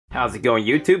How's it going,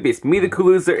 YouTube? It's me, the Cool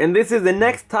Loser, and this is the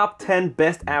next top 10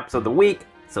 best apps of the week,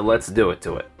 so let's do it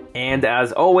to it. And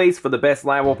as always, for the best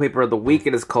live wallpaper of the week,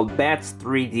 it is called iBertz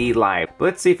 3D Live.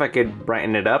 Let's see if I could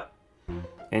brighten it up,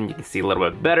 and you can see a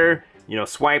little bit better. You know,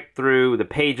 swipe through the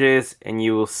pages, and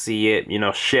you will see it,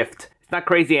 shift. Not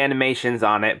crazy animations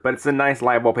on it, but it's a nice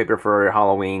live wallpaper for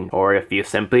Halloween, or if you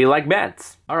simply like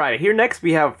beds. Alright, here next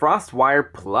we have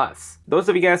FrostWire Plus. Those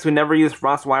of you guys who never used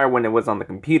FrostWire when it was on the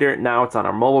computer, now it's on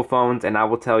our mobile phones, and I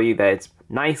will tell you that it's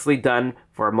nicely done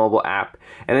for a mobile app.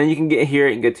 And then you can get here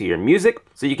and go to your music,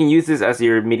 so you can use this as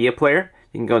your media player.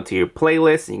 You can go to your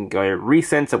playlist, you can go to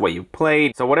recents of what you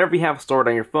played. So whatever you have stored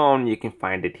on your phone, you can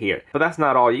find it here. But that's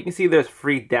not all. You can see there's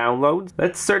free downloads.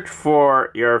 Let's search for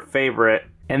your favorite.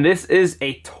 And this is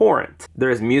a torrent. There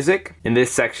is music, and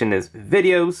this section is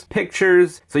videos,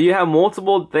 pictures. So you have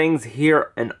multiple things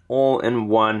here and all in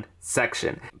one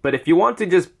section. But if you want to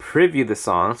just preview the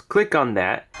songs, click on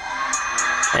that.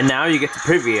 And now you get to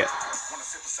preview it.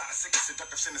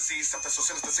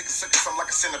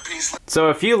 So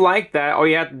if you like that, all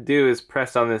you have to do is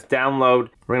press on this download.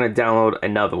 We're gonna download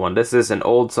another one. This is an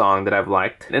old song that I've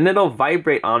liked. And it'll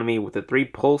vibrate on me with a 3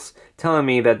 pulse, telling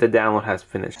me that the download has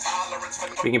finished.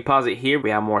 We can pause it here. We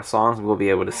have more songs we'll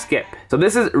be able to skip. So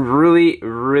this is really,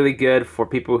 really good for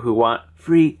people who want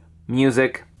free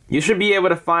music. You should be able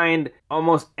to find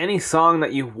almost any song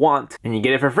that you want, and you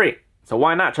get it for free. So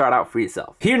why not try it out for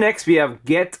yourself? Here next we have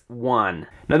Get One.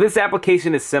 Now this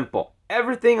application is simple.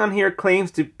 Everything on here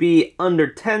claims to be under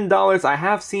 $10. I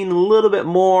have seen a little bit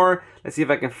more. Let's see if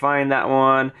I can find that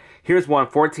one. Here's one,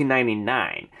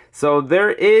 $14.99. So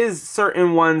there is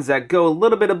certain ones that go a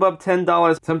little bit above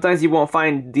 $10. Sometimes you won't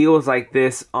find deals like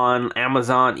this on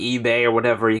Amazon, eBay, or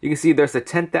whatever. You can see there's a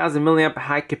 10,000 milliamp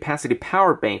high capacity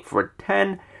power bank for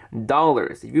 $10.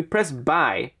 If you press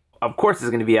buy, of course it's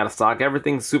going to be out of stock.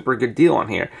 Everything's super good deal on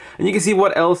here. And you can see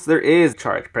what else there is.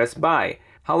 Charge, press buy.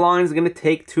 How long is it going to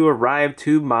take to arrive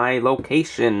to my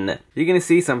location? You're going to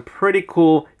see some pretty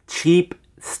cool, cheap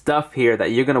stuff here that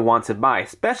you're going to want to buy.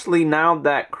 Especially now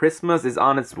that Christmas is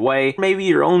on its way. Maybe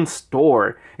your own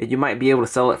store, and you might be able to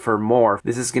sell it for more.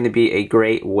 This is going to be a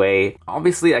great way.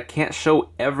 Obviously, I can't show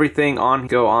everything on,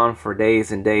 go on for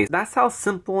days and days. That's how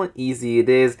simple and easy it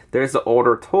is. There's the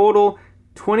order total.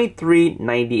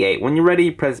 $23.98. When you're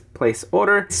ready, press place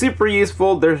order. Super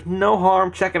useful. There's no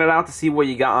harm checking it out to see what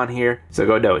you got on here. So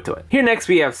go do it to it. Here next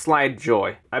we have Slide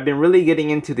Joy. I've been really getting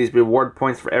into these reward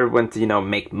points for everyone to,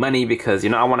 make money because,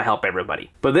 I want to help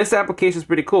everybody. But this application is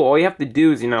pretty cool. All you have to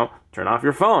do is, turn off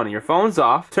your phone. Your phone's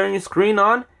off. Turn your screen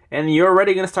on. And you're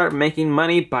already going to start making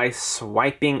money by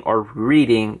swiping or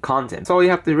reading content. So all you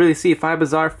have to really see, 5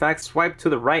 bizarre facts, swipe to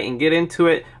the right and get into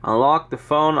it. Unlock the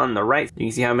phone on the right. You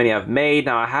can see how many I've made.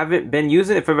 Now I haven't been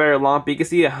using it for very long, but you can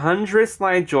see 100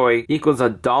 Slide Joy equals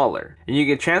 $1. And you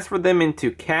can transfer them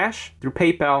into cash through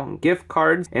PayPal, gift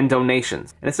cards, and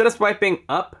donations. And instead of swiping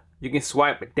up, you can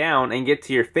swipe down and get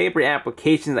to your favorite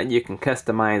applications that you can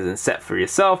customize and set for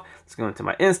yourself. Let's go into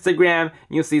my Instagram.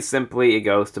 You'll see simply it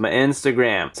goes to my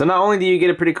Instagram. So not only do you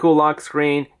get a pretty cool lock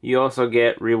screen, you also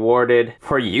get rewarded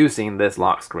for using this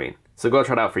lock screen. So go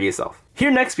try it out for yourself.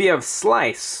 Here next we have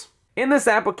Slice. In this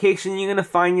application, you're going to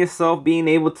find yourself being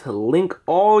able to link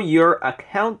all your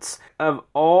accounts of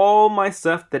all my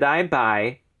stuff that I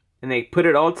buy. And they put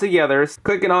it all together.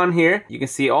 Click it on here. You can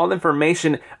see all the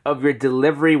information of your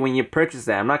delivery when you purchase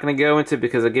that. I'm not going to go into it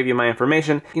because I'll give you my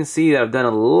information. You can see that I've done a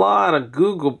lot of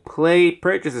Google Play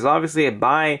purchases. Obviously, I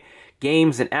buy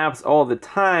games and apps all the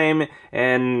time.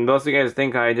 And those of you guys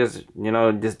think I just,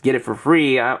 just get it for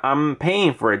free. I'm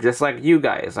paying for it just like you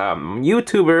guys. I'm a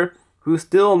YouTuber who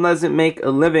still doesn't make a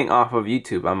living off of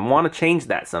YouTube. I want to change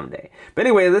that someday. But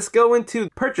anyway, let's go into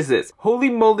purchases. Holy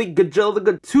moly,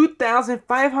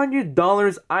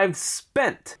 $2,500 I've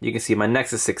spent. You can see my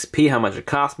Nexus 6P, how much it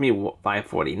cost me,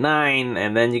 $549.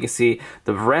 And then you can see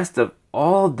the rest of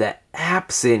all the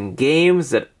apps and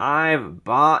games that I've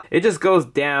bought. It just goes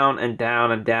down and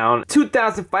down and down.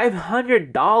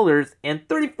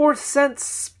 $2,500.34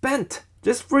 spent.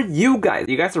 Just for you guys.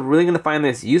 You guys are really going to find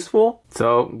this useful,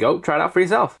 so go try it out for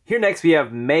yourself. Here next we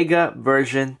have Mega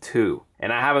version 2.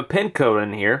 And I have a pin code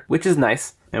in here, which is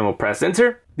nice. And we'll press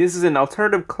enter. This is an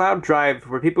alternative cloud drive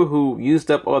for people who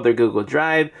used up all their Google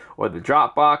Drive or the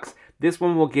Dropbox. This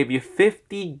one will give you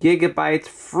 50 gigabytes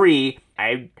free.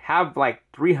 I have like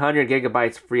 300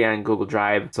 gigabytes free on Google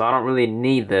Drive, so I don't really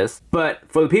need this. But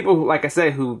for the people, like I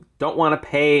said, who don't want to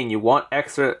pay and you want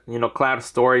extra, cloud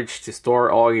storage to store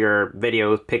all your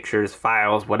videos, pictures,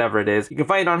 files, whatever it is, you can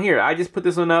find it on here. I just put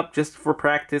this one up just for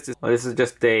practice. This is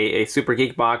just a Super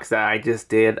Geek box that I just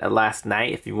did last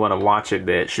night. If you want to watch it,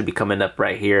 it should be coming up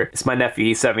right here. It's my nephew,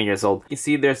 he's 7 years old. You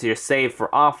see there's your save for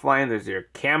offline, there's your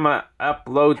camera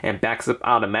upload, and backs up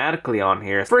automatically on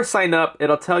here. First sign up,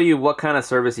 it'll tell you what kind of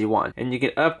service you want, and you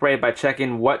can upgrade by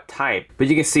checking what type. But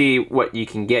you can see what you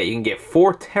can get. You can get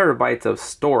 4 terabytes of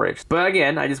storage. But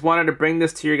again, I just wanted to bring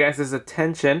this to your guys'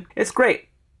 attention. It's great.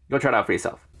 Go try it out for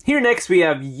yourself. Here next we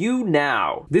have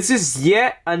YouNow. This is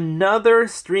yet another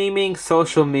streaming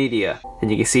social media.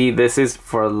 And you can see this is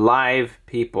for live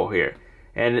people here.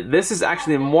 And this is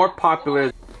actually more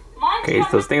popular. Okay,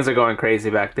 those things are going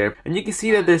crazy back there. And you can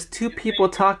see that there's 2 people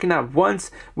talking at once,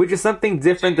 which is something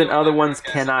different than other ones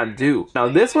cannot do. Now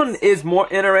this one is more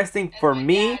interesting for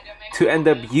me to end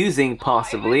up using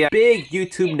possibly. Big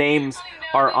YouTube names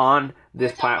are on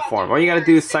this platform. All you gotta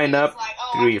do is sign up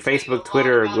through your Facebook,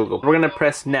 Twitter, or Google. We're gonna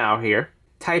press now here.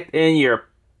 Type in your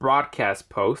broadcast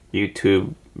post,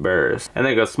 YouTubers, and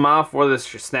then go smile for this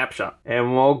snapshot,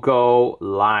 and we'll go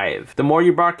live. The more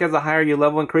you broadcast, the higher your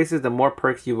level increases, the more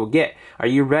perks you will get. Are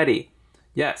you ready?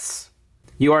 Yes.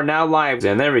 You are now live.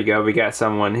 And there we go. We got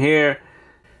someone here.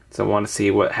 So I want to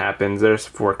see what happens. There's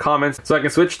 4 comments. So I can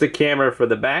switch the camera for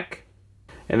the back.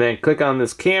 And then click on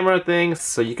this camera thing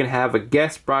so you can have a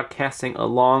guest broadcasting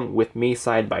along with me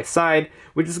side by side,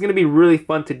 which is going to be really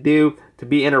fun to do, to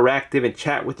be interactive and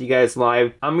chat with you guys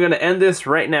live. I'm going to end this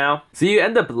right now. So you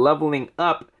end up leveling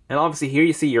up, and obviously here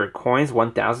you see your coins,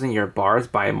 1,000, your bars,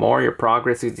 buy more, your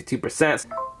progress, 62%.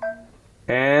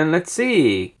 And let's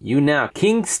see, YouNow.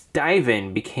 King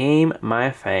Steven became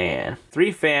my fan.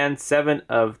 3 fans, 7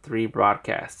 of 3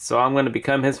 broadcasts. So I'm going to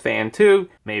become his fan too.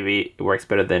 Maybe it works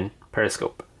better than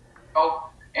Periscope. Oh,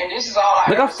 and this is all.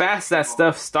 Look how fast that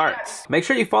stuff starts. Make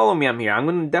sure you follow me. I'm here. I'm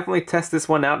going to definitely test this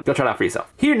one out. Go try it out for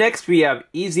yourself. Here next we have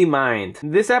Easy Mind.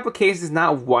 This application is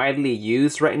not widely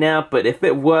used right now, but if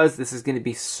it was, this is going to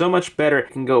be so much better.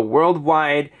 It can go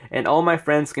worldwide, and all my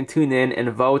friends can tune in and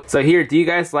vote. So here, do you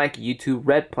guys like YouTube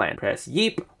Red Plan? Press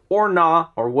yeep or nah,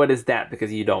 or what is that,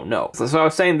 because you don't know. So I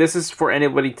was saying this is for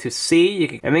anybody to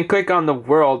see. And then click on the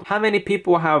world. How many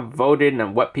people have voted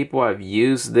and what people have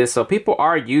used this? So people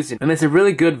are using it, and it's a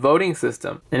really good voting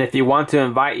system. And if you want to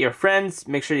invite your friends,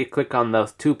 make sure you click on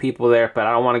those 2 people there, but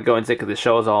I don't want to go into it because it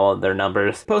shows all of their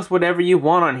numbers. Post whatever you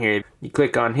want on here. You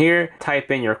click on here, type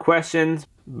in your questions,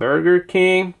 Burger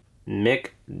King,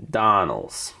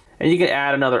 McDonald's. And you can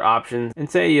add another option and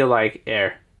say you like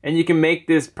air. And you can make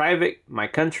this private, my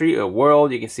country, or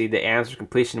world. You can see the answer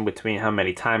completion between how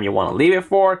many time you want to leave it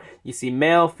for. You see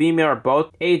male, female, or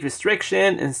both. Age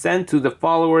restriction, and send to the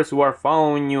followers who are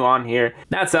following you on here.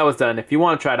 That's how it's done. If you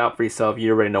want to try it out for yourself, you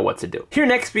already know what to do. Here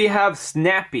next we have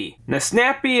Snappy. Now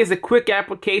Snappy is a quick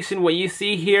application. What you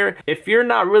see here, if you're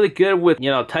not really good with,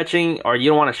 touching, or you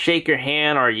don't want to shake your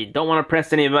hand, or you don't want to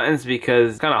press any buttons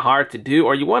because it's kind of hard to do,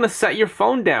 or you want to set your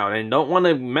phone down and don't want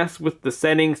to mess with the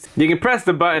settings, you can press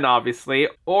the button obviously,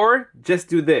 or just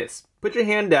do this. Put your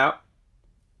hand out,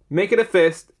 make it a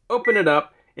fist, open it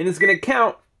up, and it's gonna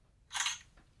count.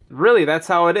 Really, that's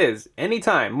how it is.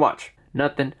 Anytime, watch.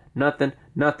 Nothing, nothing,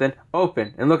 nothing,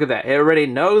 open. And look at that, it already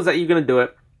knows that you're gonna do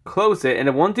it. Close it, and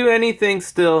it won't do anything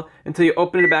still until you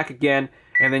open it back again,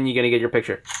 and then you're gonna get your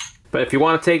picture. But if you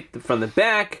want to take it from the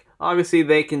back, obviously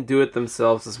they can do it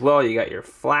themselves as well. You got your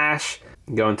flash,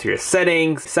 go into your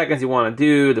settings, seconds you want to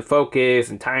do, the focus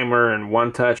and timer and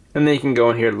one touch, and then you can go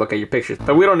in here to look at your pictures.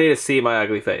 But we don't need to see my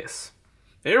ugly face.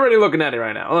 You're already looking at it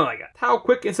right now. Oh my god. How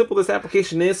quick and simple this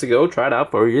application is, to go try it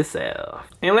out for yourself.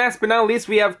 And last but not least,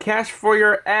 we have cash for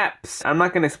your apps. I'm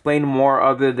not going to explain more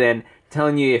other than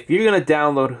telling you if you're going to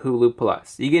download Hulu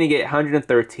Plus, you're going to get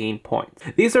 113 points.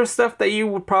 These are stuff that you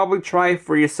would probably try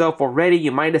for yourself already.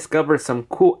 You might discover some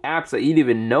cool apps that you didn't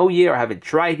even know yet or haven't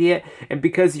tried yet. And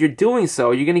because you're doing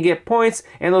so, you're going to get points,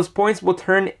 and those points will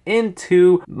turn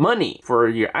into money for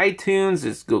your iTunes,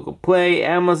 it's Google Play,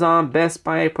 Amazon, Best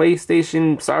Buy,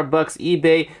 PlayStation, Starbucks,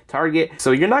 eBay, Target.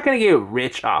 So you're not going to get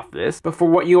rich off this, but for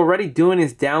what you're already doing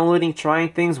is downloading,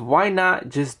 trying things, why not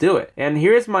just do it? And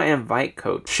here's my invite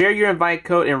code. Share your invite invite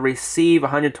code and receive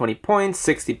 120 points,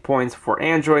 60 points for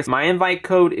Android. My invite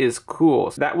code is cool.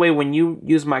 So that way when you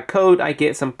use my code, I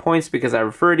get some points because I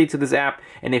referred you to this app.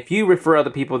 And if you refer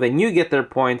other people, then you get their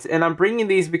points. And I'm bringing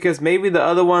these because maybe the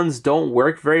other ones don't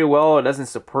work very well or doesn't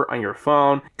support on your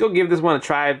phone. Go give this one a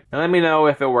try and let me know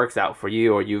if it works out for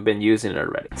you or you've been using it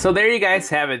already. So there you guys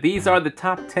have it. These are the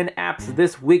top 10 apps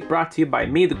this week, brought to you by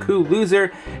me, the cool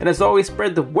loser. And as always,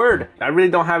 spread the word. I really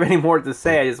don't have any more to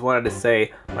say. I just wanted to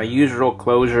say my usual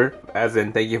closure, as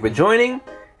in thank you for joining.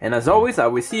 And as always, I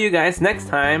will see you guys next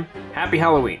time. Happy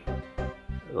Halloween.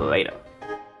 Later.